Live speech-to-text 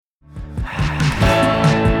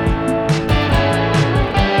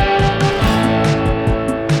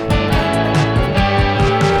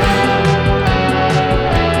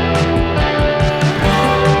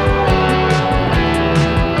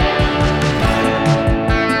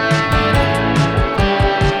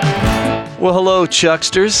Well, hello,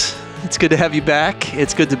 Chucksters. It's good to have you back.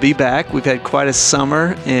 It's good to be back. We've had quite a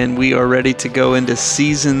summer, and we are ready to go into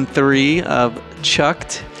Season 3 of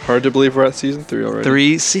Chucked. Hard to believe we're at Season 3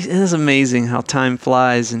 already. It is amazing how time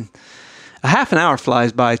flies, and a half an hour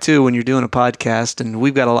flies by, too, when you're doing a podcast, and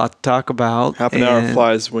we've got a lot to talk about. Half an hour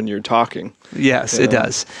flies when you're talking. Yes, it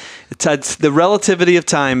does. It's the relativity of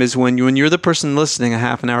time is when you're the person listening, a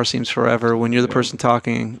half an hour seems forever. When you're the person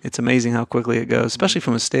talking, it's amazing how quickly it goes, especially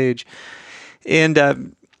from a stage.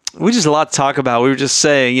 And we just a lot to talk about. We were just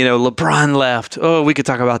saying, LeBron left. Oh, we could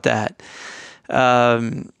talk about that.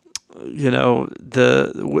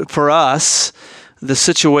 For us, the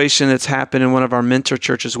situation that's happened in one of our mentor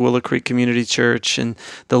churches, Willow Creek Community Church, and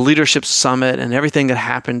the leadership summit and everything that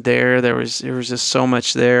happened there was just so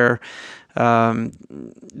much there.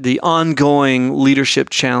 The ongoing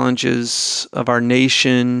leadership challenges of our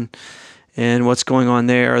nation and what's going on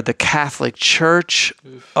there. The Catholic Church.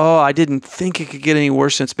 Oh, I didn't think it could get any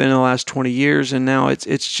worse than it's been in the last 20 years, and now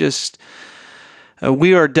it's just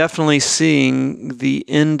we are definitely seeing the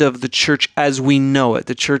end of the church as we know it.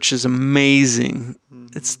 The church is amazing.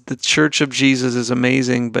 It's the Church of Jesus is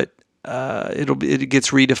amazing, but it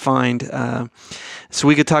gets redefined. So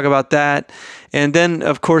we could talk about that. And then,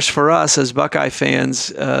 of course, for us as Buckeye fans,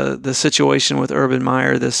 the situation with Urban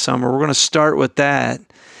Meyer this summer, we're going to start with that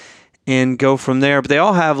and go from there. But they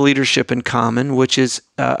all have leadership in common, which is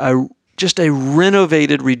just a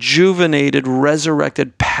renovated, rejuvenated,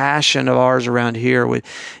 resurrected passion of ours around here.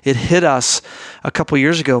 It hit us a couple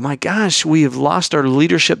years ago. My gosh, we have lost our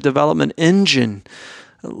leadership development engine,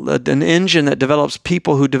 an engine that develops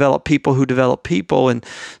people who develop people who develop people. And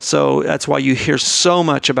so that's why you hear so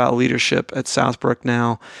much about leadership at Southbrook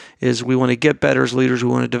now, is we want to get better as leaders. We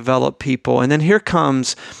want to develop people. And then here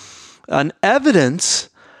comes an evidence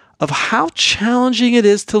of how challenging it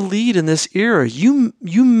is to lead in this era. You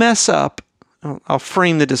mess up. I'll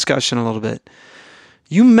frame the discussion a little bit.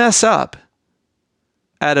 You mess up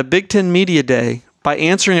at a Big Ten Media Day by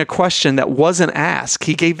answering a question that wasn't asked.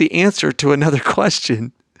 He gave the answer to another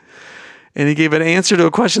question. And he gave an answer to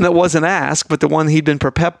a question that wasn't asked, but the one he'd been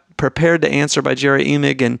prepared to answer by Jerry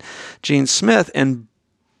Emig and Gene Smith. And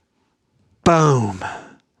boom,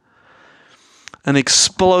 an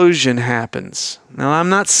explosion happens. Now, I'm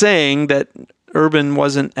not saying that Urban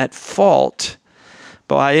wasn't at fault,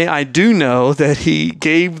 but I do know that he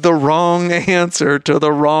gave the wrong answer to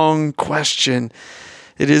the wrong question.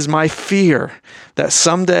 It is my fear that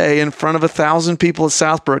someday in front of 1,000 people at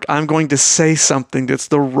Southbrook, I'm going to say something that's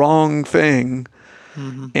the wrong thing.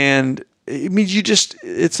 Mm-hmm. And I mean,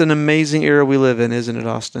 it's an amazing era we live in, isn't it,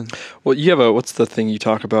 Austin? Well, you have what's the thing you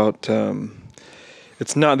talk about?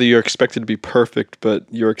 It's not that you're expected to be perfect, but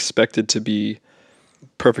you're expected to be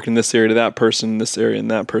perfect in this area to that person, this area and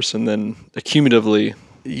that person. Then accumulatively,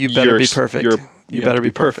 you better be perfect. You better be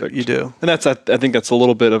perfect. You do. And I think that's a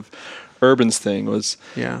little bit of Urban's thing was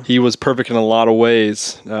he was perfect in a lot of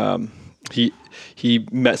ways. He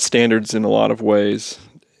met standards in a lot of ways,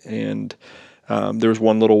 and there was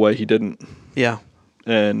one little way he didn't. Yeah.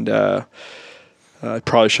 And I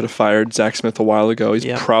probably should have fired Zach Smith a while ago.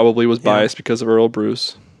 He probably was biased because of Earl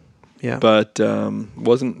Bruce. Yeah. But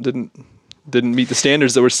didn't meet the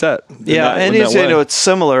standards that were set. It's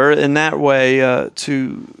similar in that way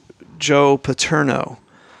to Joe Paterno.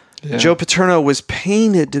 Yeah. Joe Paterno was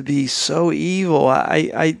painted to be so evil.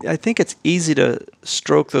 I think it's easy to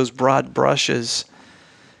stroke those broad brushes,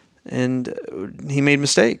 and he made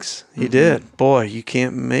mistakes. He did. Boy, you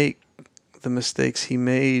can't make the mistakes he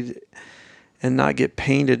made and not get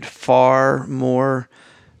painted far more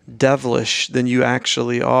devilish than you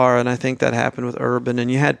actually are. And I think that happened with Urban.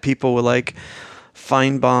 And you had people like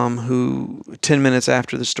Feinbaum, who 10 minutes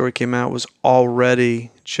after the story came out was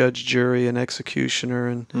already judge, jury, and executioner.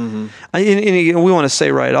 And, we want to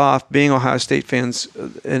say right off, being Ohio State fans,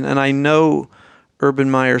 and I know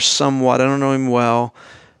Urban Meyer somewhat. I don't know him well.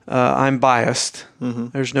 I'm biased.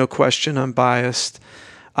 There's no question I'm biased.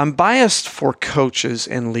 I'm biased for coaches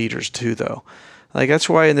and leaders too, though. Like, that's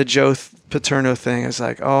why in the Joe Paterno thing, it's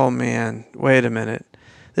like, oh man, wait a minute.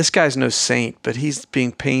 This guy's no saint, but he's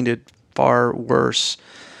being painted far worse.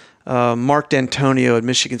 Mark D'Antonio at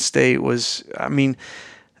Michigan State was, I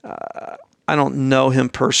don't know him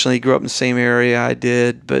personally. He grew up in the same area I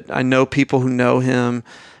did, but I know people who know him.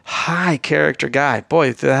 High character guy.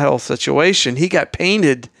 Boy, that whole situation, he got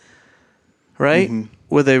painted, right?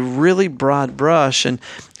 With a really broad brush. And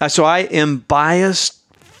so I am biased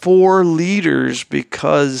for leaders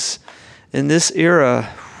because in this era,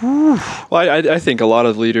 well, I think a lot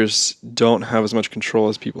of leaders don't have as much control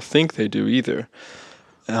as people think they do either.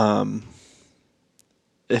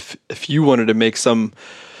 If you wanted to make some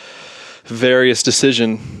various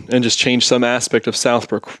decision and just change some aspect of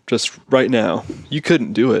Southbrook just right now, you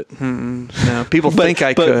couldn't do it. No, people think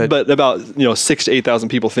I could. But about 6,000 to 8,000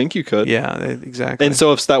 people think you could. Yeah, exactly. And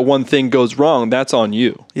so if that one thing goes wrong, that's on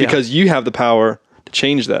you because you have the power to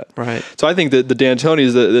change that. Right. So I think that the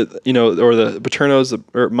D'Antonis, or the Paternos,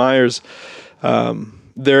 or Myers,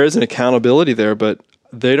 there is an accountability there, but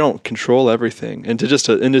they don't control everything. And there's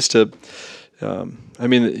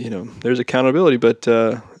accountability, but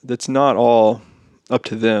that's not all up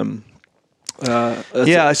to them.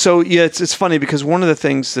 It's funny because one of the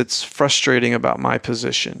things that's frustrating about my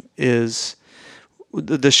position is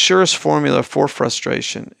the surest formula for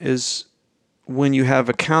frustration is when you have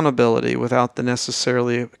accountability without the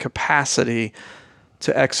necessarily capacity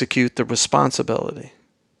to execute the responsibility.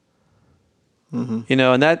 Mm-hmm.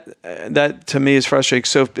 And that to me is frustrating.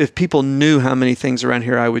 So if people knew how many things around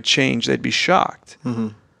here I would change, they'd be shocked. Mm-hmm.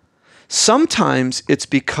 Sometimes it's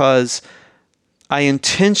because I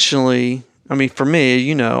intentionally, for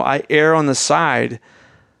me, I err on the side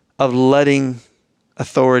of letting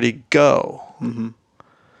authority go. Mm-hmm.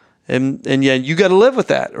 And yeah, you got to live with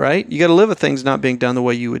that, right? You got to live with things not being done the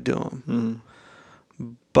way you would do them. Mm-hmm.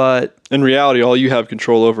 But in reality, all you have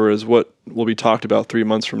control over is what will be talked about 3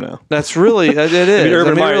 months from now. That's really, it is.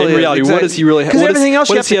 Urban Meyer, in reality, exactly. What does he really have? Because everything else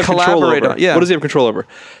you have to collaborate on. Yeah. What does he have control over?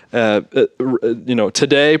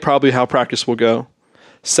 Today, probably how practice will go.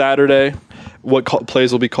 Saturday, what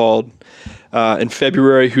plays will be called. In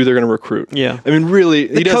February, who they're going to recruit. Yeah. Really,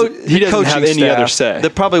 he doesn't have any other say.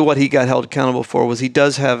 Probably what he got held accountable for was he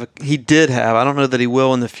did have, I don't know that he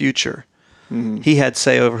will in the future. Mm-hmm. He had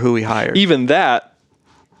say over who he hired. Even that,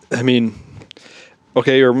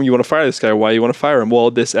 okay, or you want to fire this guy. Why you want to fire him?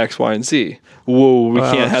 Well, this X, Y, and Z. Whoa, we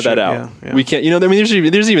can't have that out. Yeah. We can't.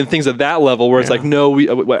 There's even things at that level where it's like, no, we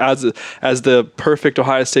as the perfect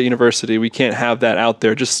Ohio State University, we can't have that out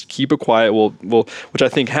there. Just keep it quiet. We'll which I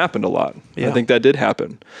think happened a lot. Yeah. I think that did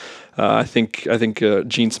happen. I think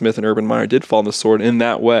Gene Smith and Urban Meyer did fall on the sword in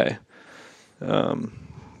that way. But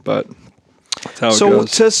that's how it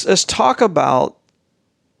goes. So let's talk about.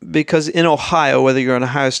 Because in Ohio, whether you're an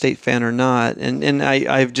Ohio State fan or not, and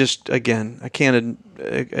I've just, again, I can't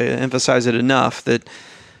emphasize it enough that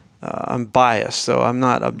I'm biased, so I'm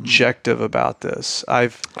not objective about this.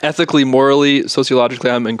 Ethically, morally,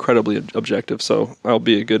 sociologically, I'm incredibly objective, so I'll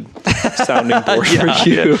be a good sounding board for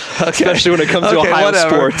you, okay. Especially when it comes to Ohio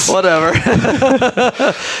sports. Whatever.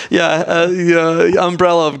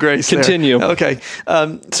 Umbrella of grace. Continue. There. Okay.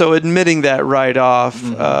 So admitting that right off,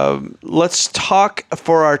 let's talk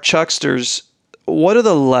for our Chucksters. What are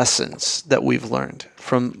the lessons that we've learned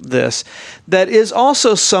from this? That is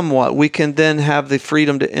also somewhat, we can then have the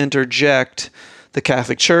freedom to interject the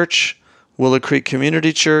Catholic Church, Willow Creek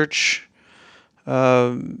Community Church.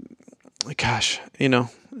 Stop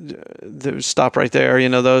right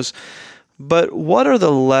there, those. But what are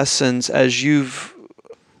the lessons as you've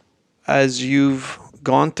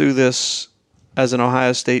gone through this as an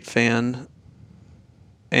Ohio State fan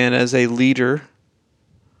and as a leader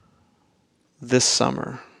this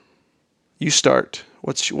summer? You start.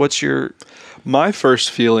 What's your? My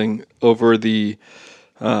first feeling over the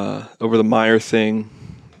Meyer thing,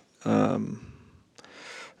 and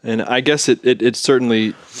I guess it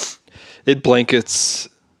certainly it blankets.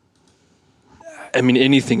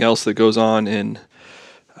 Anything else that goes on in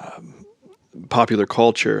popular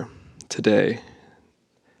culture today,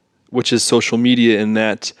 which is social media, in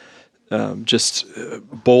that. Just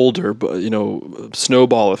boulder,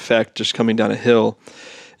 snowball effect, just coming down a hill,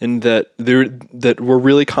 and that we're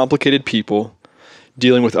really complicated people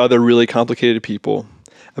dealing with other really complicated people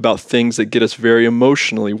about things that get us very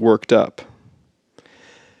emotionally worked up.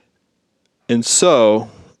 And so,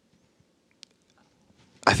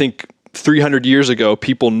 I think 300 years ago,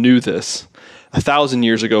 people knew this. 1,000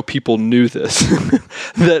 years ago, people knew this,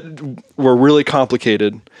 that we're really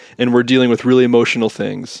complicated and we're dealing with really emotional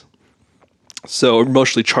things. So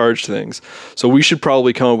emotionally charged things. So we should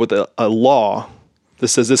probably come up with a law that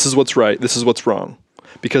says this is what's right, this is what's wrong,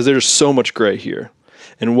 because there's so much gray here.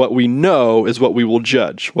 And what we know is what we will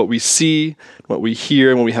judge. What we see, what we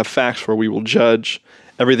hear, and what we have facts for, we will judge.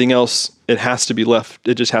 Everything else, it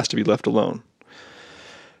just has to be left alone.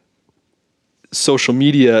 Social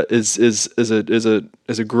media is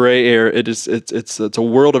a gray area. It's a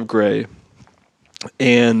world of gray,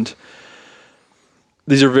 and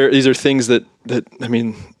these are things that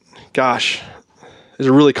these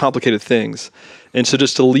are really complicated things. And so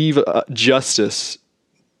just to leave justice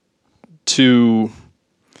to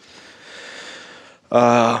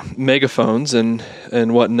megaphones and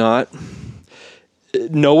whatnot,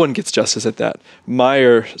 no one gets justice at that.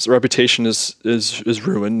 Meyer's reputation is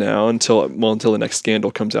ruined now until the next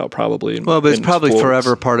scandal comes out, probably. But it's probably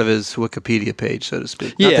forever part of his Wikipedia page, so to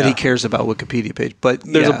speak. Not that he cares about Wikipedia page, but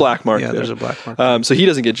there's a black mark. Yeah, there's a black mark. So he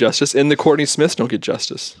doesn't get justice, and the Courtney Smiths don't get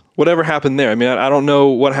justice. Whatever happened there? I mean, I don't know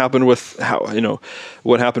what happened with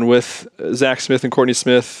Zach Smith and Courtney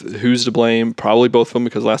Smith. Who's to blame? Probably both of them,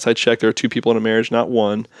 because last I checked, there are 2 people in a marriage, not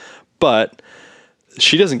one. But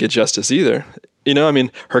she doesn't get justice either. You know, I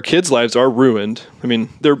mean, her kids' lives are ruined. I mean,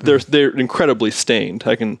 they're incredibly stained.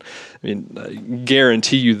 I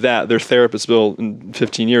guarantee you that their therapist bill in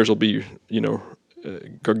 15 years will be,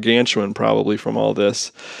 gargantuan probably from all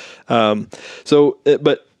this. But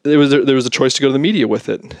there was a choice to go to the media with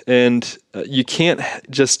it, and you can't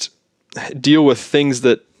just deal with things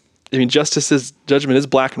that. I mean, judgment is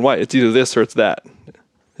black and white. It's either this or it's that.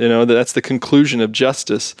 You know, that's the conclusion of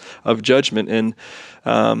justice, of judgment. And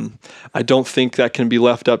I don't think that can be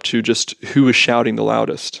left up to just who is shouting the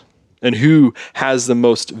loudest and who has the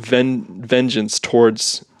most vengeance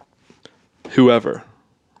towards whoever,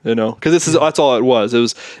 because that's all it was. It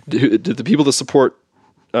was, did the people that support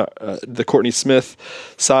the Courtney Smith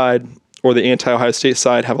side or the anti-Ohio State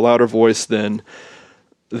side have a louder voice than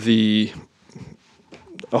the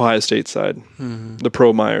Ohio State side, the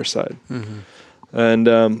pro-Meyer side. Mm-hmm. And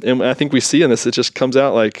I think we see in this, it just comes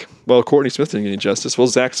out like, well, Courtney Smith didn't get any justice. Well,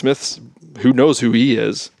 Zach Smith's, who knows who he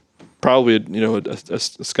is? Probably, a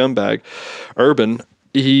scumbag. Urban,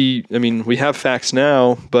 we have facts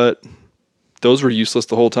now, but those were useless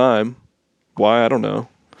the whole time. Why? I don't know.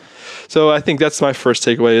 So I think that's my first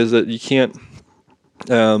takeaway, is that you can't,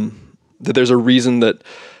 that there's a reason that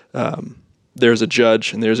there's a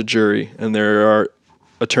judge and there's a jury and there are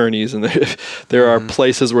attorneys and there are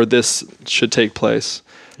places where this should take place.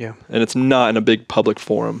 Yeah. And it's not in a big public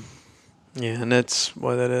forum. Yeah, and that's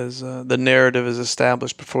what it is. The narrative is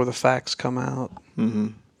established before the facts come out. Mm-hmm.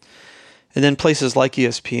 And then places like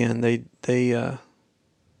ESPN,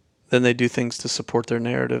 they do things to support their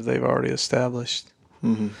narrative they've already established.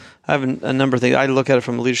 Mm-hmm. I have a number of things. I look at it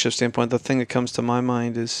from a leadership standpoint. The thing that comes to my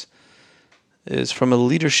mind is from a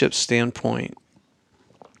leadership standpoint,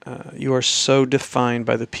 you are so defined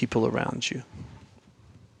by the people around you.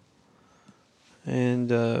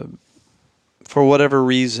 And for whatever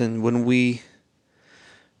reason, when we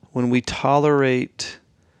tolerate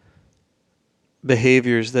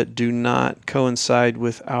behaviors that do not coincide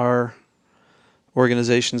with our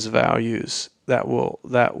organization's values, that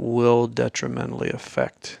will detrimentally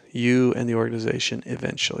affect you and the organization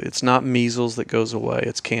eventually. It's not measles that goes away.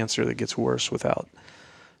 It's cancer that gets worse without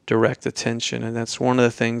direct attention. And that's one of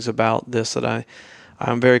the things about this that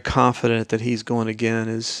I'm very confident that he's going again,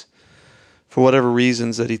 is for whatever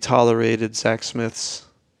reasons that he tolerated Zach Smith's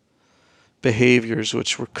behaviors,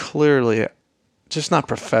 which were clearly just not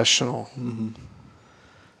professional. Mm-hmm.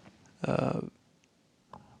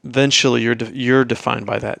 Eventually you're defined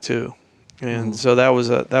by that too. And so that was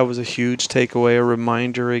a huge takeaway, a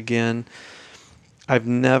reminder again. I've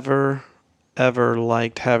never ever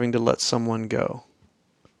liked having to let someone go.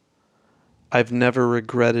 I've never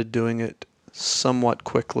regretted doing it somewhat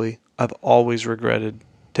quickly. I've always regretted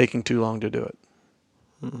taking too long to do it.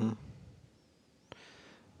 Mm-hmm.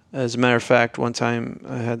 As a matter of fact, one time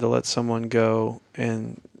I had to let someone go,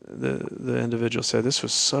 and the individual said, "This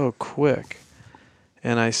was so quick."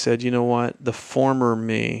 And I said, "You know what? The former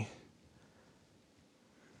me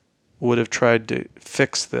would have tried to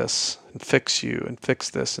fix this and fix you and fix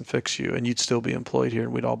this and fix you, and you'd still be employed here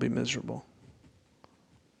and we'd all be miserable.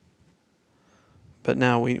 But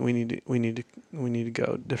now we need to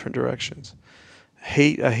go different directions."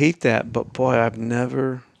 I hate that, but boy, I've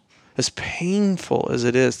never, as painful as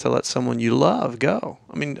it is to let someone you love go.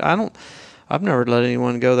 I mean, I've never let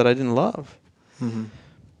anyone go that I didn't love. Mm-hmm.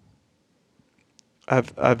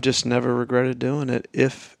 I've just never regretted doing it.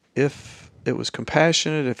 If it was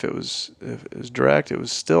compassionate, if it was direct, it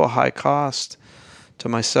was still a high cost to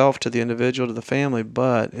myself, to the individual, to the family,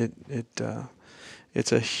 but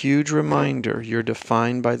it's a huge reminder you're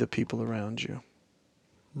defined by the people around you.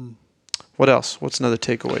 What else? What's another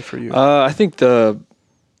takeaway for you? I think and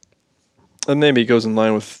maybe it goes in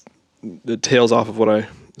line with the tails off of what I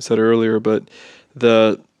said earlier, but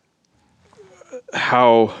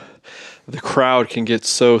how the crowd can get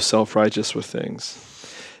so self-righteous with things.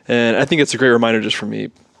 And I think it's a great reminder just for me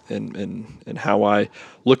and how I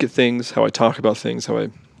look at things, how I talk about things, how I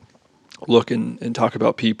look and talk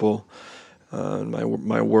about people.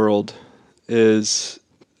 My world is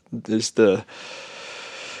the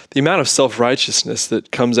amount of self-righteousness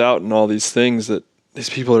that comes out in all these things that these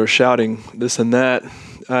people are shouting this and that.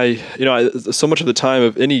 So much of the time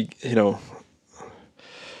of any,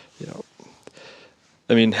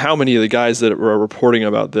 I mean, how many of the guys that are reporting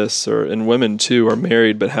about this, and women too, are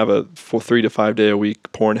married but have a 3 to 5 day a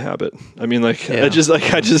week porn habit? I mean, like, yeah.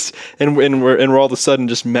 And we're all of a sudden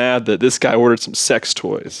just mad that this guy ordered some sex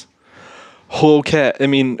toys. Okay, I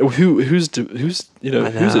mean, who's you know,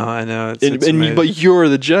 I know. It's but you're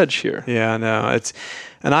the judge here. Yeah, I know.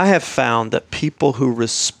 And I have found that people who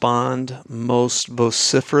respond most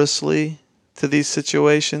vociferously to these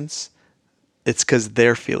situations, it's because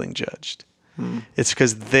they're feeling judged. It's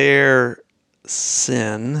because their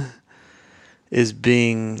sin is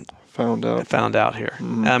being found out here.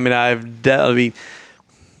 I mean,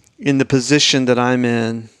 in the position that I'm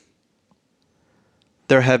in,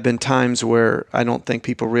 there have been times where I don't think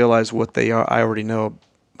people realize what they are. I already know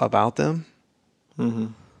about them. Mm-hmm.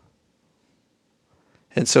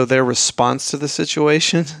 And so their response to the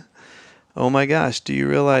situation, oh my gosh, do you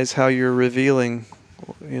realize how you're revealing,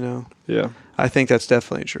 you know? Yeah. I think that's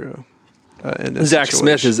definitely true. Zach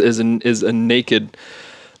Smith is a naked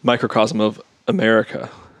microcosm of America.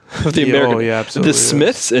 Of the American, absolutely. The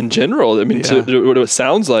Smiths in general. I mean, to what it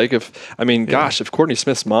sounds like. If Courtney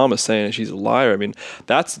Smith's mom is saying she's a liar, I mean,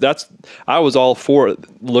 that's. I was all for it.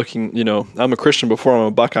 Looking, you know, I'm a Christian before I'm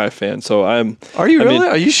a Buckeye fan, so I'm. Are you really?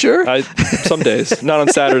 Are you sure? Some days, not on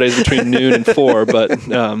Saturdays between noon and 4, but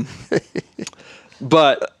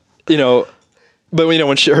you know. But you know,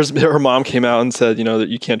 when her mom came out and said, you know, that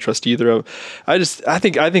you can't trust either of, I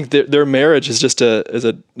think their marriage is just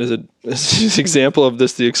an example of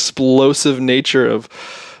this, the explosive nature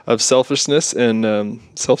of selfishness and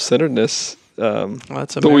self-centeredness.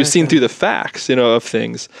 But we've seen through the facts, you know, of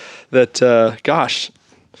things that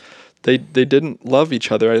they didn't love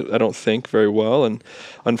each other. I don't think very well, and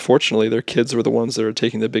unfortunately, their kids were the ones that are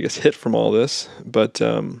taking the biggest hit from all this. But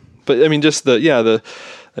I mean, just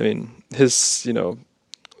his, you know,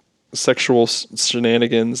 sexual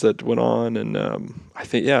shenanigans that went on, and I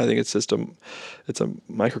think it's just it's a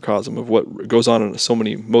microcosm of what goes on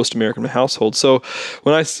in most American households. So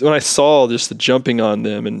when I saw just the jumping on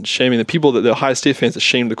them and shaming the people, the Ohio State fans that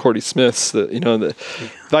shamed the Courtney Smiths,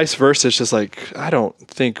 vice versa, it's just like, I don't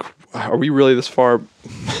think, are we really this far?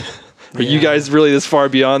 Are you guys really this far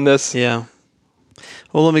beyond this? Yeah.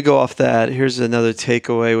 Well, let me go off that. Here's another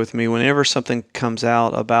takeaway with me. Whenever something comes out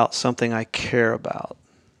about something I care about,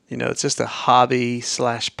 you know, it's just a hobby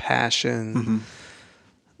 / passion,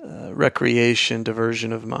 recreation,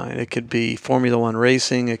 diversion of mine. It could be Formula One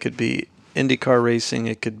racing. It could be IndyCar racing.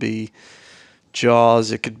 It could be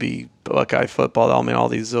Jaws. It could be Buckeye football. I mean, all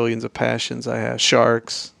these zillions of passions I have.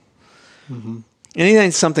 Sharks. Mm-hmm.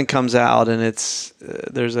 Anything, something comes out and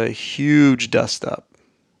there's a huge dust up.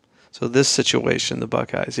 So this situation, the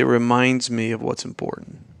Buckeyes, it reminds me of what's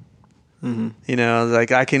important. Mm-hmm. You know,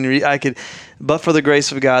 like I could, but for the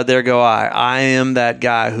grace of God, there go I. I am that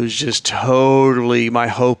guy who's just totally, my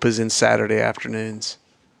hope is in Saturday afternoons.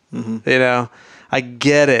 Mm-hmm. You know, I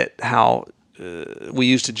get it how we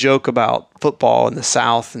used to joke about football in the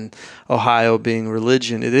South and Ohio being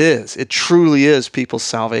religion. It is. It truly is people's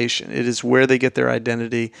salvation. It is where they get their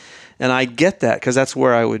identity. And I get that because that's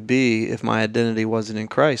where I would be if my identity wasn't in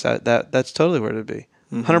Christ. That's totally where it would be,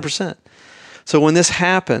 100%. So when this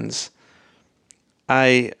happens,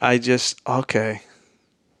 I just, okay,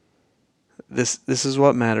 this is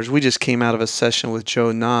what matters. We just came out of a session with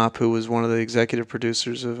Joe Knopp, who was one of the executive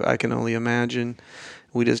producers of I Can Only Imagine.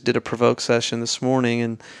 We just did a Provoke session this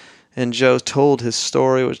morning, and Joe told his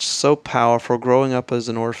story, which is so powerful, growing up as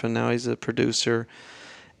an orphan. Now he's a producer.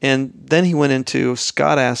 And then he went into,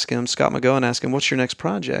 Scott McGowan asked him, what's your next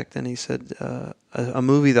project? And he said, a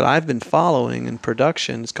movie that I've been following in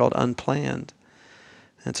production. It's called Unplanned.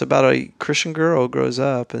 And it's about a Christian girl who grows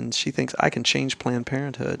up, and she thinks, I can change Planned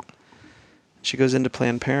Parenthood. She goes into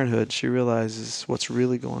Planned Parenthood. She realizes what's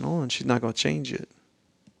really going on. She's not going to change it.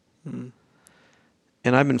 And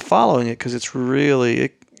I've been following it because it's really...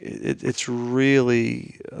 It's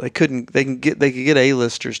really they could get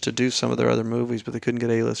A-listers to do some of their other movies, but they couldn't get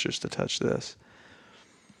A-listers to touch this.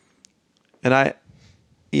 And I,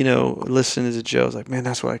 you know, listening to Joe, I was like, man,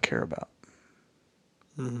 that's what I care about.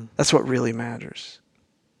 Mm-hmm. That's what really matters.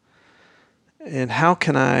 And how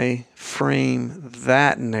can I frame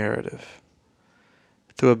that narrative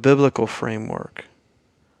through a biblical framework,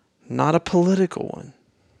 not a political one?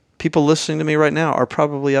 People listening to me right now are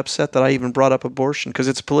probably upset that I even brought up abortion because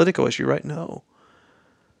it's a political issue, right? No.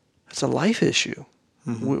 It's a life issue.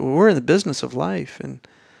 Mm-hmm. We're in the business of life. And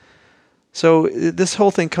so this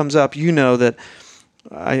whole thing comes up. You know that,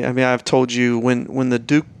 I mean, I've told you when the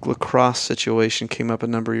Duke lacrosse situation came up a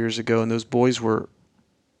number of years ago and those boys were,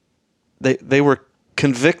 they were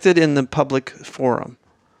convicted in the public forum,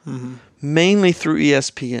 mainly through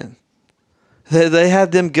ESPN. They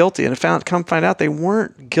had them guilty, and come find out they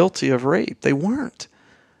weren't guilty of rape. They weren't.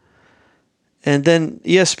 And then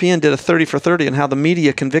ESPN did a 30 for 30 on how the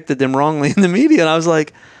media convicted them wrongly in the media. And I was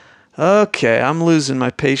like, okay, I'm losing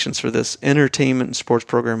my patience for this entertainment and sports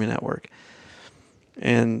programming network.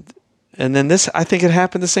 And then this, I think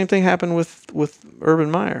the same thing happened with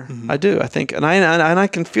Urban Meyer. Mm-hmm. I do. I think, and I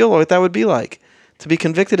can feel what that would be like to be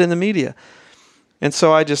convicted in the media. And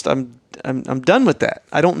so I'm done with that.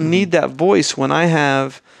 I don't need that voice when I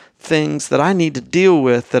have things that I need to deal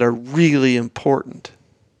with that are really important.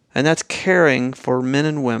 And that's caring for men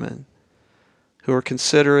and women who are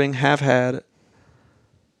considering, have had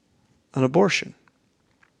an abortion.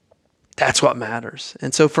 That's what matters.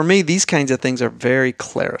 And so for me, these kinds of things are very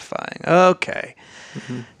clarifying. Okay.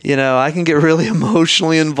 Mm-hmm. I can get really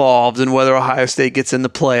emotionally involved in whether Ohio State gets in the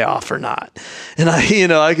playoff or not. And I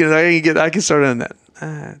can start on that.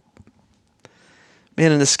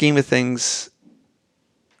 Man, in the scheme of things,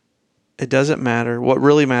 it doesn't matter. What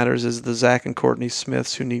really matters is the Zach and Courtney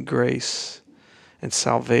Smiths who need grace and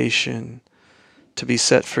salvation to be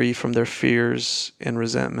set free from their fears and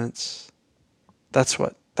resentments. That's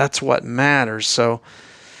what matters. So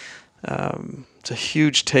it's a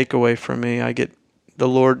huge takeaway for me. The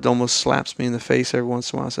Lord almost slaps me in the face every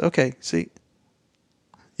once in a while. I say, okay, see,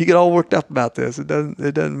 you get all worked up about this. It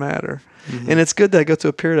doesn't matter. Mm-hmm. And it's good that I go through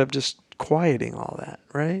a period of just quieting all that,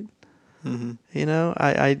 right? Mm-hmm.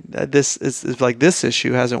 This is like this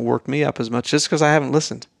issue hasn't worked me up as much just because I haven't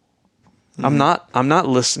listened. Mm-hmm. I'm not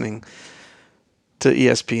listening to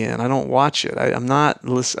ESPN. I don't watch it. I'm not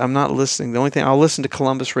listening. The only thing, I'll listen to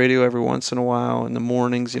Columbus radio every once in a while in the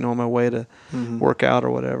mornings, on my way to work out or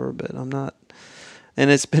whatever, but I'm not. And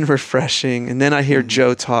it's been refreshing. And then I hear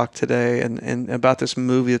Joe talk today and about this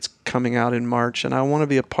movie that's coming out in March, and I want to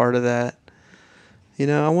be a part of that.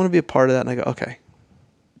 I want to be a part of that, and I go, okay,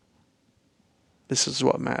 this is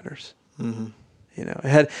what matters. Mm-hmm.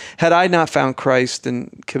 Had I not found Christ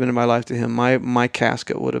and given my life to him, my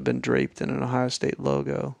casket would have been draped in an Ohio State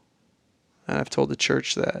logo. And I've told the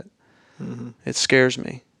church that. Mm-hmm. It scares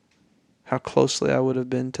me how closely I would have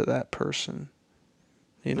been to that person.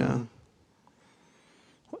 Mm-hmm.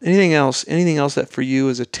 Anything else that for you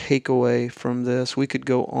is a takeaway from this? We could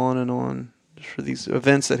go on and on for these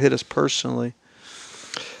events that hit us personally.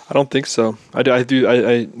 I don't think so. I do.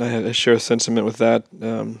 I share a sentiment with that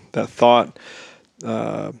thought.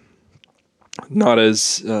 Not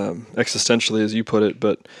as existentially as you put it,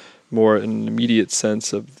 but more in an immediate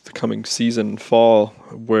sense of the coming season, fall,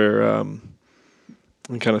 where I'm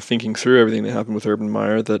kind of thinking through everything that happened with Urban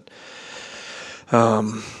Meyer, that,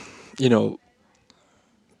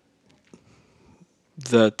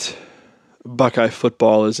 that Buckeye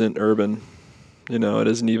football isn't Urban. It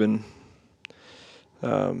isn't even...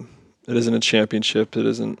 it isn't a championship. It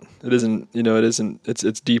isn't.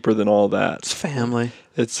 It's deeper than all that. It's family.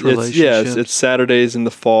 It's Saturdays in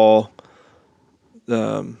the fall,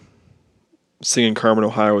 singing Carmen,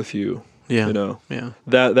 Ohio with you. Yeah.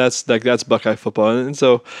 That's Buckeye football. And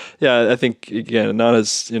so, yeah, I think again, not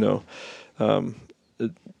as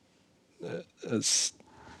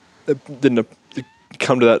it didn't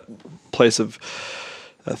come to that place of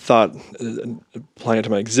thought applying it to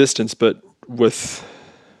my existence, but with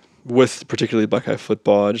particularly Buckeye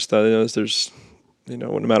football, I just thought, there's,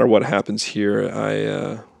 no matter what happens here,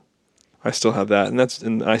 I still have that,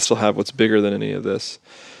 and I still have what's bigger than any of this,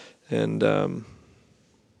 and I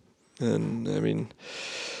mean,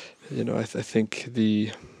 I think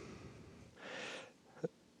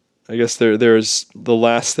I guess there's the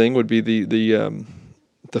last thing would be the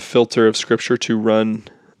filter of Scripture to run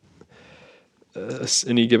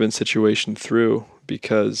any given situation through,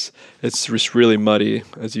 because it's just really muddy,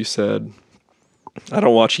 as you said. I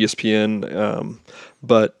don't watch ESPN,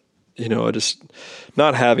 but just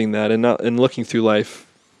not having that and looking through life.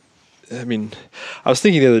 I mean, I was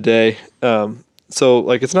thinking the other day. So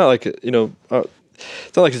like, it's not like it's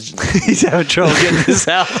not like he's having trouble getting this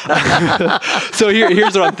out. So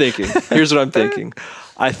here's what I'm thinking.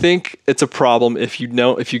 I think it's a problem if you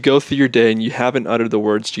go through your day and you haven't uttered the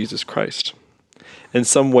words Jesus Christ in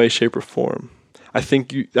some way, shape, or form. I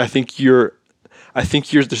think there's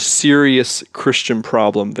a serious Christian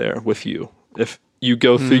problem there with you. If you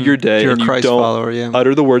go through your day and you Christ don't follower,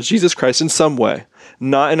 utter the words Jesus Christ in some way,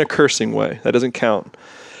 not in a cursing way, that doesn't count.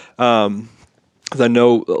 Because I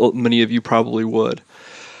know many of you probably would,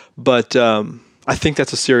 but I think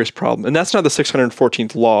that's a serious problem, and that's not the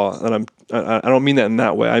 614th law. And I don't mean that in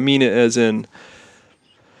that way. I mean it as in,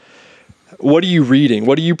 what are you reading?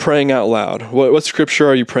 What are you praying out loud? What scripture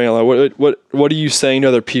are you praying out loud? What are you saying to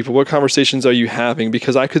other people? What conversations are you having?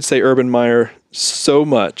 Because I could say Urban Meyer so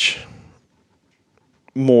much,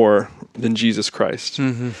 more than Jesus Christ.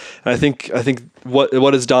 Mm-hmm. And I think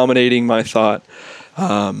what is dominating my thought,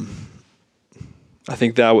 I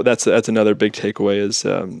think that's another big takeaway is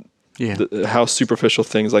how superficial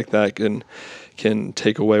things like that can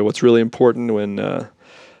take away what's really important when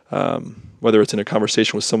whether it's in a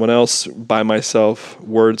conversation with someone else, by myself.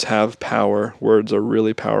 Words have power. Words are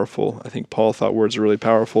really powerful. I think Paul thought words are really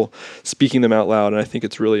powerful, speaking them out loud, and I think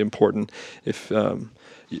it's really important if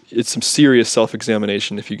it's some serious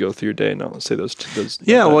self-examination if you go through your day and not say those.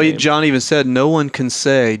 Yeah, well, John even said, no one can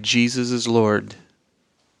say Jesus is Lord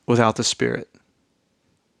without the Spirit.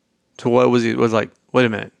 So what was he? Was like, wait a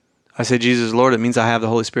minute. I say Jesus is Lord, it means I have the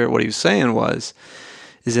Holy Spirit. What he was saying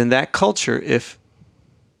is in that culture, if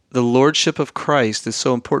the Lordship of Christ is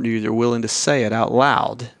so important to you, you're willing to say it out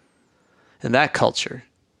loud in that culture.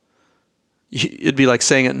 It'd be like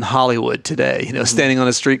saying it in Hollywood today, standing on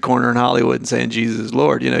a street corner in Hollywood and saying Jesus is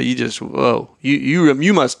Lord. You just, whoa,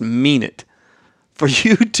 you must mean it. For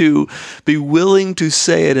you to be willing to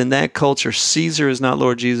say it in that culture, Caesar is not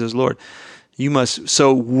Lord, Jesus is Lord. You must.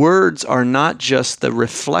 So words are not just the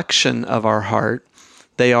reflection of our heart;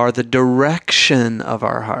 they are the direction of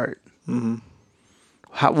our heart. Mm-hmm.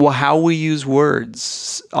 How we use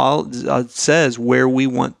words says where we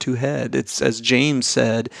want to head. It's, as James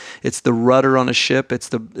said, it's the rudder on a ship. It's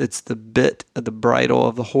the bit of the bridle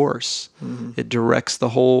of the horse. Mm-hmm. It directs the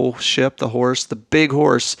whole ship. The horse, the big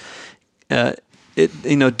horse,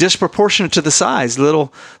 disproportionate to the size. The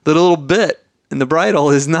little bit in the bridle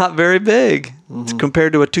is not very big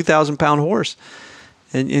compared to a 2,000-pound horse.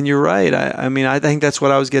 And you're right. I think that's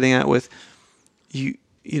what I was getting at with you.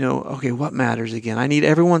 Okay, what matters again? I need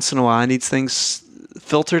every once in a while, I need things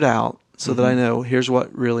filtered out so that I know here's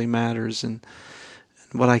what really matters and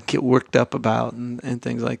what I get worked up about and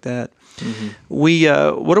things like that. Mm-hmm.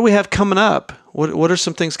 What do we have coming up? What are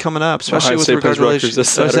some things coming up, especially with regard to Rutgers?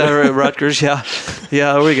 Rutgers, yeah,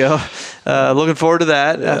 there we go. Looking forward to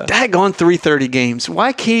that. Daggone 3:30 games.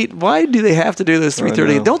 Why do they have to do those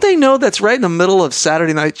 3:30? Don't they know that's right in the middle of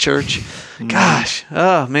Saturday night church? Gosh,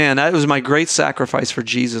 oh man, that was my great sacrifice for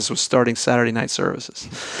Jesus, was starting Saturday night services.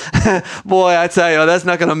 Boy, I tell you, that's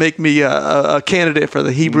not going to make me a candidate for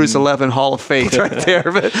the Hebrews 11 Hall of Faith right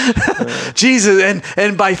there. But Jesus,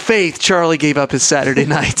 and by faith, Charlie gave up his Saturday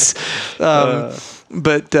nights.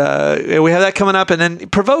 But we have that coming up, and then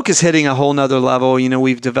Provoke is hitting a whole nother level.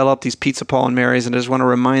 We've developed these Pizza Paul and Mary's, and I just want to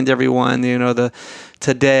remind everyone,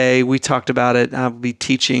 today we talked about it. I'll be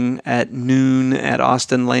teaching at noon at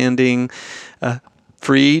Austin Landing,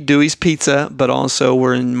 free Dewey's Pizza, but also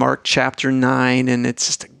we're in Mark chapter 9, and it's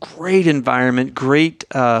just a great environment. Great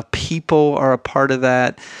people are a part of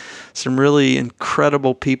that. Some really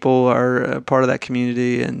incredible people are a part of that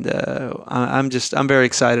community, and I'm very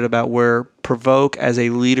excited about where Provoke as a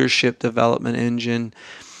leadership development engine,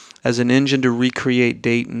 as an engine to recreate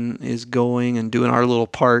Dayton, is going and doing our little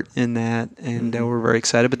part in that, and we're very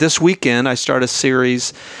excited. But this weekend, I start a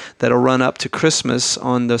series that'll run up to Christmas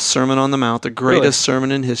on the Sermon on the Mount, the greatest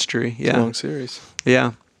sermon in history. It's a long series.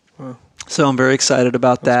 Yeah. Wow. So I'm very excited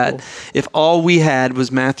about that. Cool. If all we had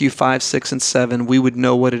was Matthew 5, 6, and 7, we would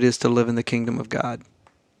know what it is to live in the kingdom of God.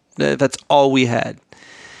 That's all we had.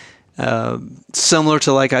 Similar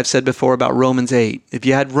to, like I've said before, about Romans 8. If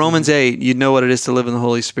you had Romans 8, you'd know what it is to live in the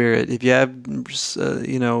Holy Spirit. If you have,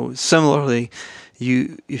 similarly,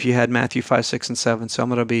 if you had Matthew 5, 6, and 7. So I'm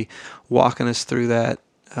going to be walking us through that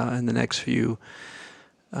in the next few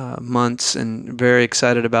months, and very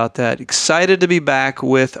excited about that. Excited to be back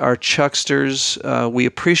with our Chucksters. We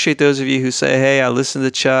appreciate those of you who say, hey, I listen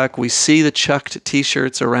to Chuck. We see the Chucked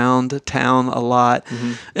t-shirts around town a lot,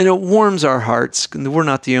 and it warms our hearts. We're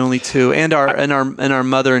not the only two, and our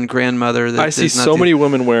mother and grandmother. I see so many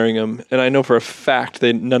women wearing them, and I know for a fact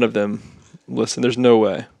none of them listen. There's no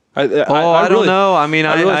way. I don't know. I mean,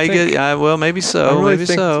 well, maybe so. Maybe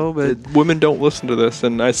so. But women don't listen to this,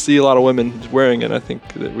 and I see a lot of women wearing it. I think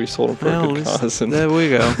that we sold them for a good cause. There we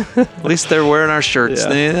go. At least they're wearing our shirts. Yeah.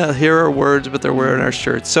 They hear our words, but they're wearing our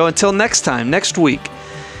shirts. So until next week,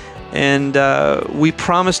 and we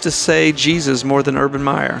promise to say Jesus more than Urban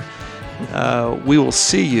Meyer. We will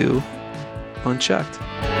see you on Chucked.